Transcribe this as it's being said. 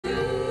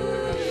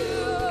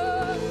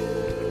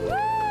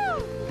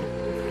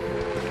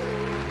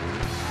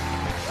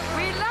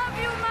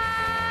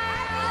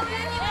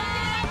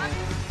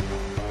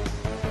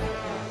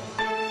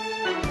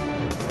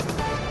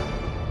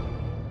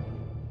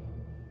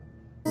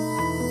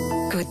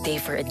Good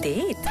day for a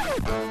date.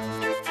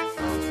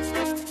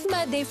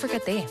 Bad day for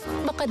kate.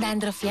 Baka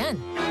dandruff yan.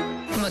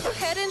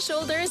 Mag-Head and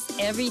Shoulders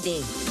every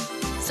day.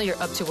 So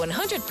you're up to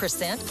 100%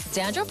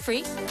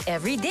 dandruff-free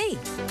every day.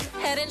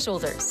 Head and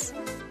Shoulders.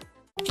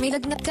 May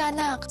lagnat ka,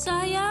 anak.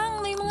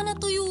 Sayang, may mga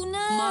natuyo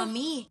na.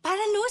 Mommy,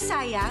 para no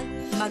sayang,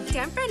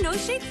 mag-Tempra No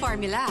Shake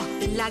Formula.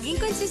 Laging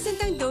consistent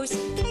ang dose,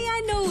 kaya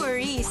no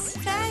worries.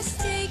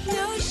 Fast take,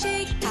 no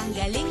shake, ang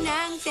galing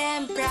ng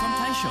Tempra.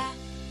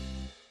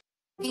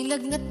 May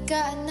lagnat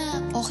ka,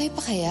 anak. Okay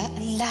pa kaya?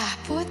 Ang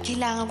lapot.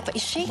 Kailangan pa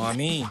i-shake.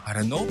 Mommy,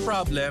 para no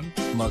problem,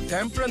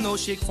 mag-Tempra No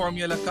Shake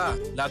Formula ka.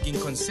 Laging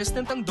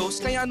consistent ang dose,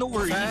 kaya no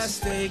worries.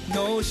 Fast take,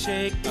 no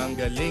shake, ang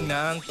galing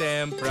ng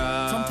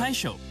Tempra. From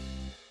Taisho.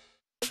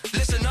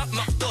 Listen up,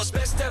 McDonald's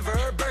best ever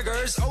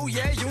burgers. Oh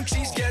yeah, yung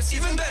cheese gets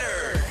even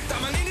better.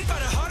 Tamarind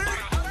para hotter,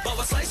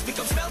 bawat slice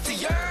becomes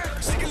meltier.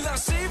 Sige lang,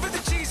 savor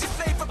the cheesy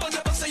flavor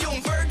paglabang sa yung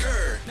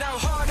burger. Now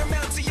harder,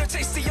 meltier,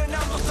 tastier,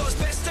 now McDonald's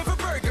best ever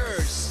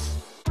burgers.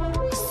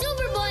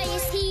 Superboy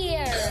is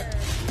here!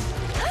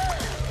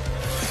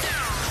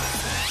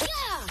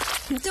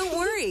 Don't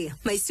worry,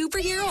 may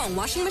superhero ang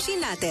washing machine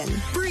natin.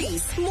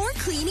 Breeze, more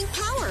cleaning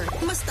power.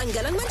 Mas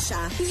tanggal ang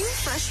mancha, new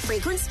fresh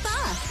fragrance pa.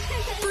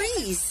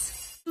 Breeze.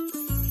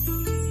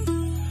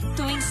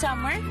 Tuwing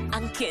summer,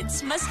 ang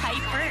kids mas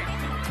hyper.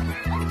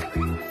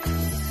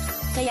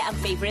 Kaya ang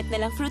favorite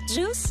nilang fruit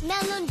juice?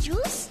 Melon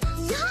juice?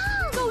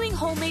 Yum! Going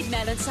homemade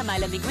melon sa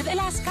malamig with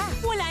Alaska.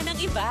 Wala nang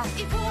iba.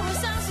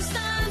 Ibuhos ang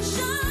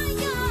sustansya,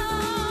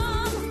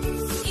 yum!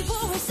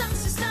 Ibuhos ang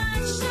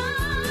sustansya,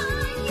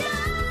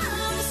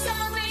 yum! Sa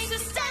may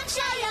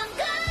sustansya, yung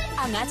good!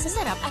 Angat sa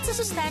sarap at sa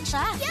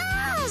sustansya.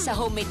 Yum! Sa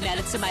homemade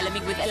melon sa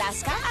malamig with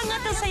Alaska,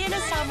 angat ang saya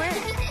ng summer.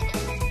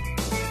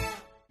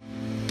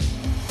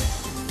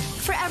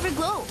 Forever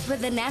Glow with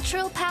the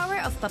natural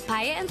power of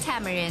papaya and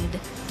tamarind.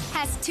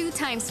 Has 2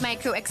 times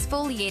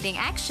micro-exfoliating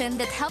action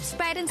that helps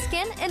brighten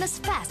skin in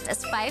as fast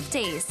as 5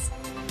 days.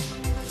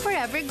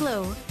 Forever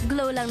Glow.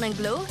 Glow lang ng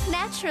glow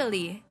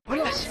naturally.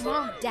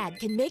 Dad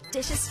can make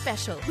dishes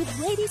special with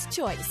Lady's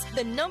Choice,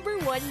 the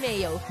 #1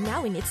 mayo,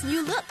 now in its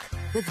new look.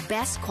 With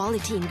best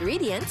quality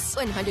ingredients,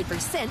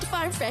 100%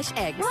 farm-fresh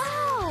eggs.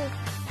 Wow!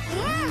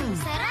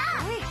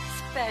 Sarap!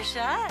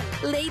 Special!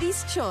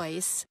 Lady's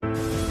Choice.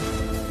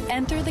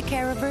 Enter the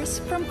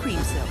Caraverse from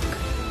Cream Silk,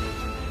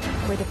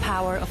 where the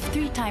power of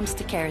 3 times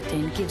the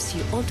keratin gives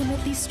you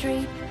ultimately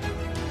straight,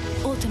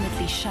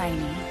 ultimately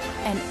shiny,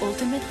 and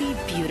ultimately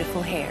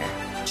beautiful hair.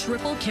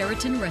 Triple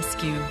Keratin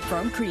Rescue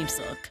from Cream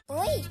Silk.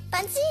 Uy,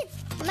 pansit!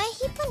 May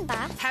hipon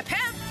ba?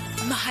 Hap-hap!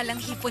 Mahal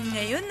ang hipon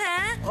ngayon,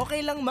 ha?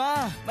 Okay lang,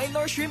 ma. May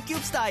Knorr shrimp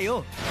cubes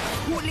tayo.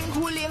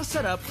 Huling-huli ang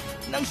sarap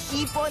ng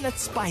hipon at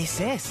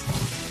spices.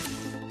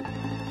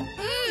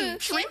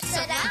 Shrimp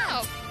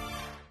sarap!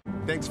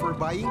 Thanks for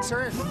buying,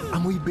 sir.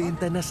 Amoy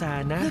benta na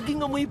sana.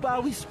 Naging amoy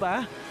pawis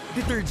pa.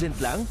 Detergent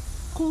lang?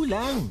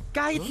 Kulang.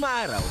 Kahit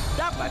maaraw,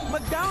 dapat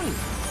mag-Downy.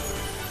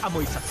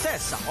 Amoy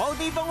success sa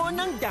all-day bango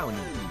ng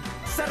Downy.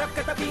 Sarap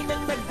katabi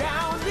ng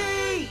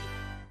nag-Downy!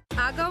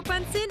 Agaw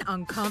pansin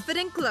ang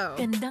Confident Glow.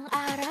 Gandang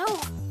araw.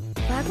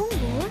 Bagong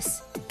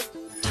boss?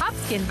 Top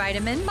Skin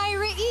Vitamin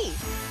Myra E.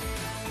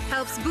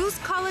 Helps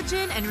boost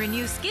collagen and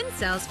renew skin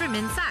cells from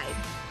inside.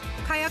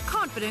 Kaya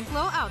Confident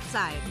Glow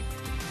outside.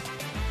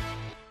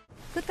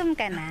 Gutom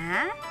ka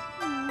na?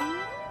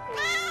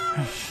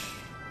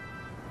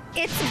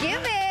 It's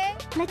given!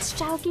 Let's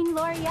Chowking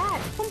Lauriat.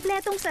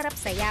 Kompletong sarap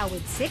saya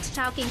with 6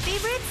 Chowking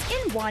favorites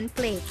in 1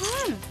 plate.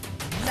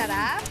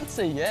 Sarap? Let's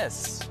say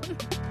yes.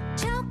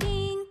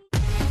 Chowking!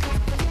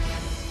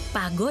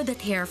 Pagod at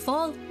hair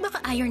fall?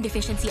 Baka iron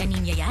deficiency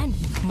anemia yan.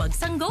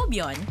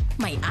 Mag-Sangobion.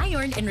 May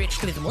iron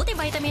enriched with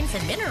multivitamins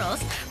and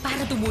minerals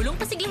para tumulong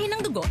pasiglahin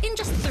ng dugo in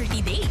just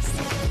 30 days.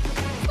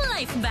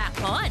 Life back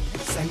on!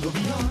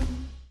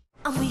 Sangobion.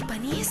 Amoy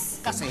panis?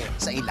 Kasi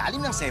sa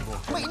ilalim ng sebo,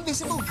 may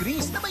invisible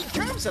grease na may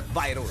germs at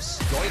virus.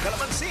 Joy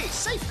Calamansi,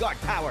 Safeguard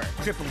Power.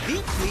 Triple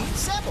D Clean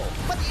Sebo.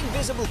 Pati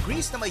invisible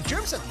grease na may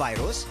germs at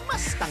virus,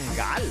 mas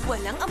tanggal.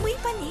 Walang amoy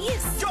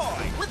panis.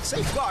 Joy with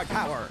Safeguard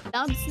Power.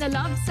 Loves na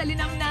loves sa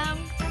linamnam.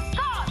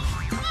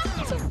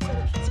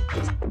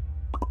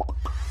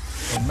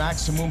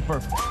 Maximum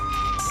perfect.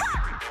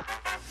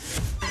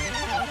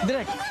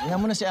 Direk, iyan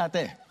mo na si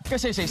ate.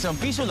 Kasi sa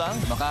 ₱1 lang,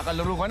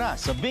 makakalaro ka na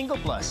sa Bingo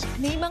Plus.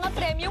 May mga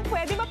premyong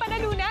pwede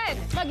mapanalunan.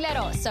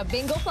 Maglaro sa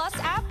Bingo Plus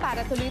app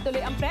para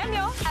tuloy-tuloy ang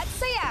premyo at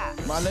saya.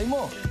 Malay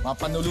mo,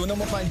 mapanulunan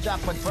mo pa ang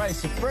jackpot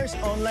prize sa first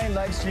online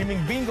live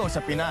streaming bingo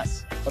sa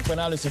Pinas. Pag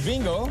panalo sa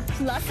bingo,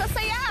 plus sa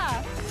saya!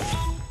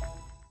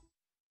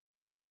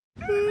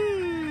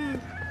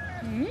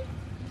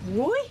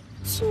 Uy,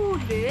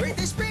 sulit!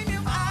 British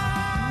Premium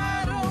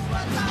Araw,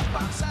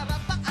 matapang, sarap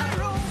ng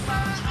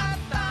aroma at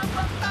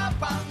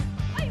tapang-tapang.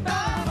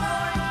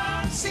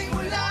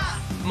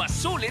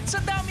 Masulit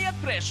sa dami at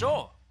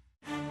presyo.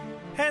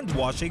 Hand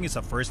washing is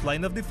a first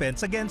line of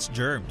defense against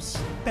germs.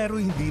 Pero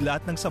hindi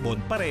lahat ng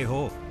sabon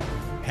pareho.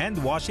 Hand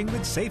washing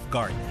with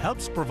Safeguard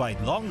helps provide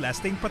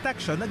long-lasting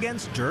protection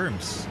against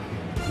germs.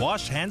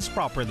 Wash hands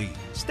properly.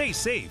 Stay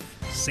safe.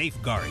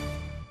 Safeguard.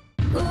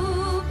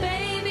 Ooh.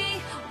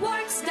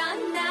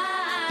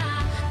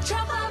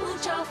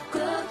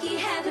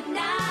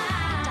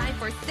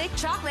 thick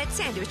chocolate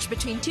sandwich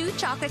between 2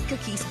 chocolate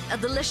cookies. A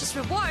delicious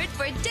reward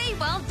for a day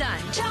well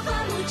done.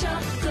 Chocolate mucho,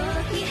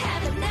 cookie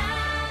heaven na.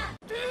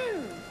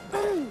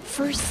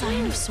 First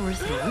sign of sore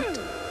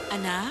throat?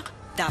 Anak,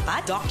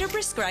 dapat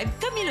doctor-prescribed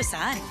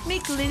Camilosan.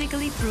 May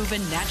clinically proven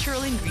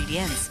natural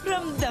ingredients.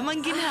 Ramdam ang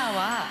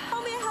ginhawa.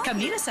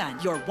 Camilosan,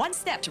 your one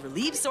step to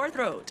relieve sore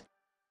throat.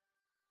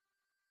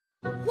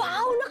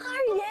 Wow,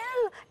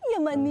 naka-Ariel!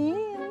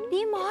 Yamanin!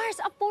 Di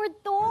Mars, afford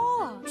to!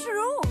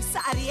 True!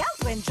 Sa Ariel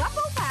Twin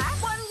Jumbo Pack,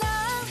 one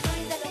lang!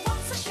 May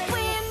dalawang sachet!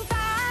 Twin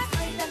Pack!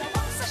 May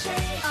dalawang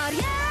sachet!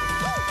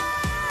 Ariel!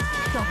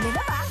 Doble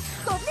na ba?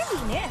 Doble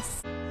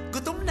linis!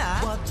 Gutom na?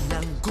 Huwag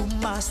nang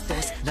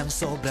gumastos ng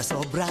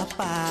sobra-sobra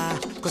pa.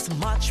 Cause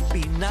much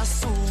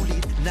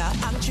pinasulit na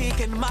ang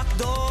Chicken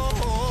McDo.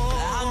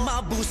 Ang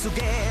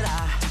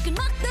mabusugera. Chicken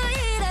McDo,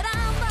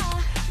 iraramba!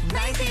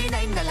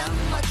 99 na lang,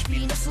 much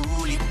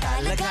pinasulit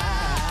talaga.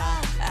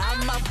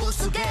 Ang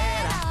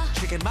mabusugera.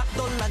 Chicken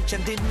McDo, lunch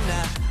and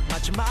dinner.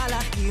 Much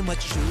malaki,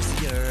 much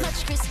juicier.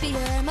 Much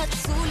crispier, much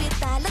sulit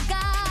talaga.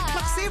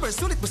 Mag-saver,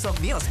 sulit busog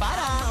meals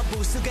para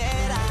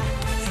mabusugera.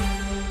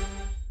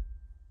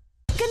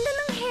 Ganda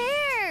ng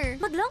hair!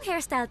 Mag-long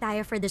hairstyle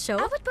tayo for the show.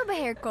 Abot pa ba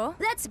hair ko?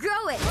 Let's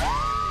grow it!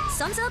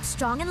 Sunsilk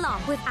Strong and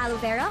Long with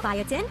aloe vera,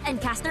 biotin, and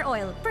castor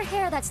oil for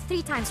hair that's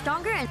 3 times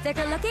stronger and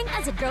thicker looking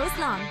as it grows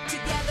long.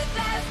 Together,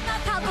 that's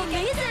not How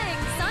amazing!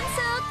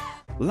 Sunsilk!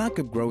 Lack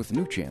of growth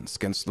nutrients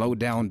can slow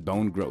down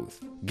bone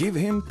growth. Give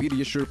him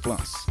Pediasure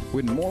Plus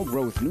with more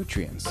growth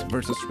nutrients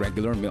versus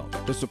regular milk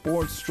to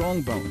support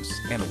strong bones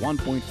and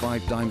 1.5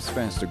 times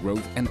faster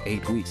growth in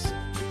 8 weeks.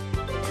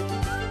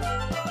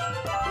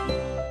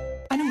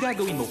 Anong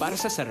gagawin mo para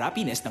sa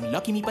sarapiness ng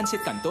Lucky Me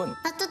Pancit Canton?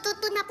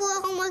 Natututo na po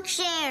akong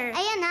mag-share.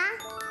 Ayan ha.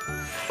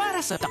 Para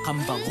sa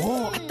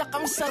takambango at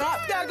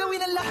takam-sarap,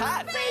 gagawin ang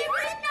lahat!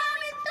 Favorite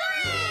namin to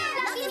eh!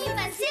 Lucky Me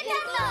Pancit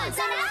Canton!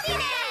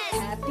 Sarapines!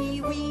 Happy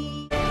Wee!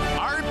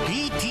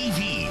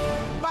 RPTV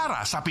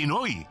para sa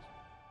Pinoy.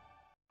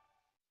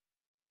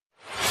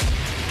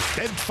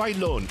 Ted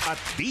Filon at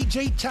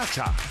DJ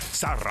Chacha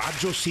sa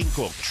Radyo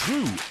 5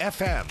 True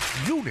FM,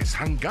 Lunes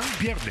hanggang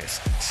Biyernes,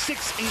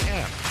 6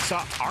 a.m.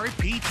 sa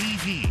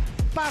RPTV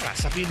para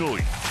sa Pinoy.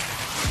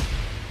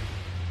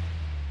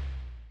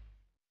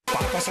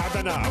 Papasada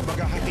na ang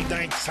maghahatid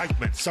na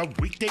excitement sa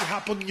weekday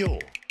hapon nyo.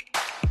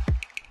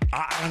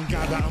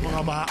 Aarangkada ang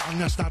mga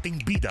maaangas nating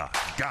bida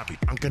gamit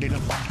ang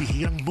kanilang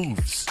pambihirang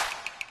moves.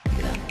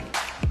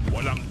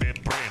 Walang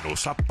membreno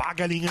sa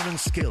pagalingan ng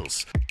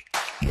skills.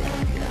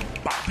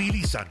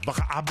 Pabilisan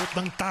makaabot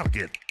ng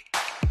target.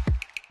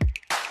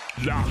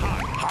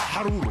 Lahat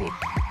haharurot.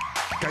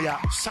 Kaya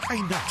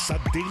sakay na sa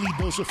Daily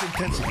Dose of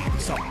Intensity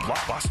sa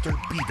Blockbuster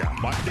Bida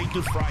Monday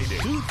to Friday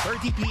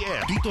 2:30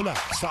 p.m. Dito lang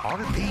sa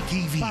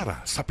RPTV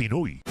para sa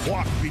Pinoy.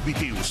 Huwag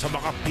bibitiw sa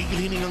mga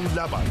pigilining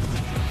laban.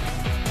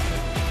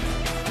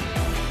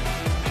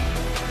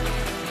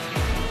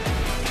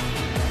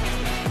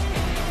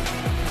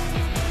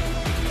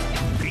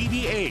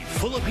 PBA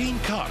Philippine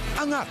Cup.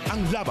 Angat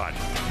ang laban.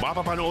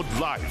 Mapapanood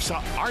live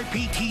sa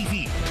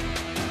RPTV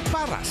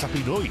para sa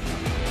Pinoy.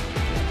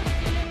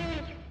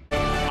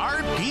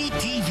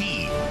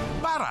 RPTV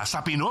para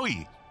sa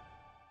Pinoy.